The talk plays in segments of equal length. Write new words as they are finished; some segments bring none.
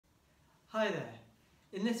Hi there.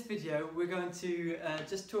 In this video we're going to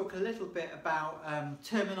just talk a little bit about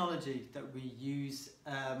terminology that we use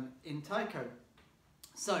in Taiko.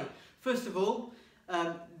 So first of all,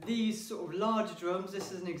 these sort of larger drums,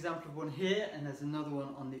 this is an example of one here and there's another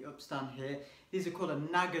one on the upstand here. These are called a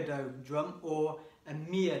nagado drum or a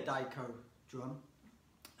miya-daiko drum.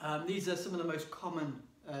 These are some of the most common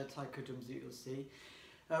Taiko drums that you'll see.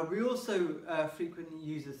 We also frequently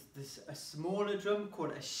use a smaller drum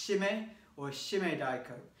called a shime or a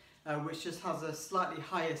shime-daiko, which just has a slightly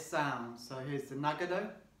higher sound. So here's the nagado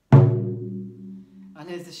and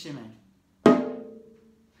here's the shime.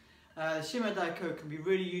 The shime-daiko can be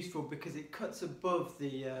really useful because it cuts above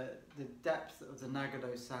the depth of the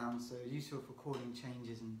nagado sound, so useful for chording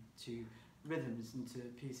changes into rhythms, into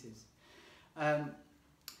pieces.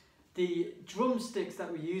 The drumsticks that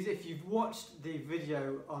we use, if you've watched the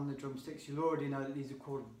video on the drumsticks, you'll already know that these are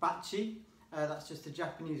called bachi. That's just a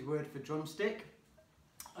Japanese word for drumstick.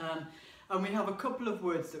 And we have a couple of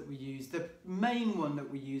words that we use. The main one that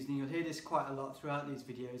we use, and you'll hear this quite a lot throughout these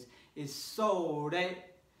videos, is sore.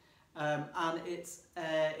 And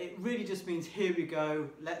it really just means here we go,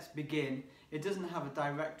 let's begin. It doesn't have a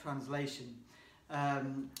direct translation,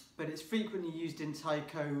 but it's frequently used in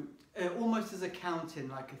Taiko almost as a counting,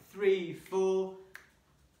 like a 3, 4,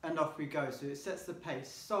 and off we go. So it sets the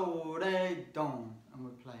pace, sore, don, and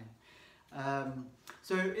we're playing.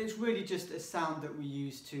 So it's really just a sound that we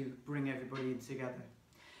use to bring everybody in together.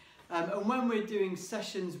 And when we're doing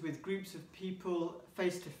sessions with groups of people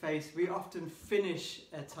face to face, we often finish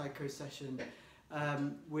a Taiko session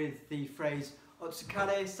with the phrase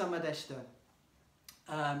 "Otsukare sama deshita."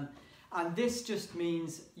 And this just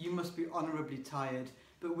means you must be honourably tired,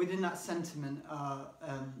 but within that sentiment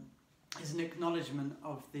is an acknowledgement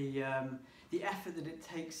of the effort that it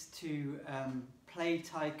takes to play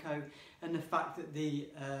Taiko, and the fact that the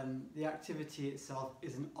activity itself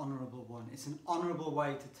is an honourable one. It's an honourable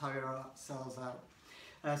way to tire ourselves out.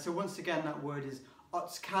 So once again, that word is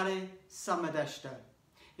Otsukare sama deshita.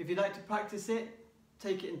 If you'd like to practice it,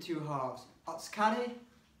 take it in 2 halves. Otsukare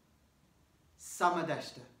sama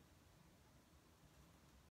deshita.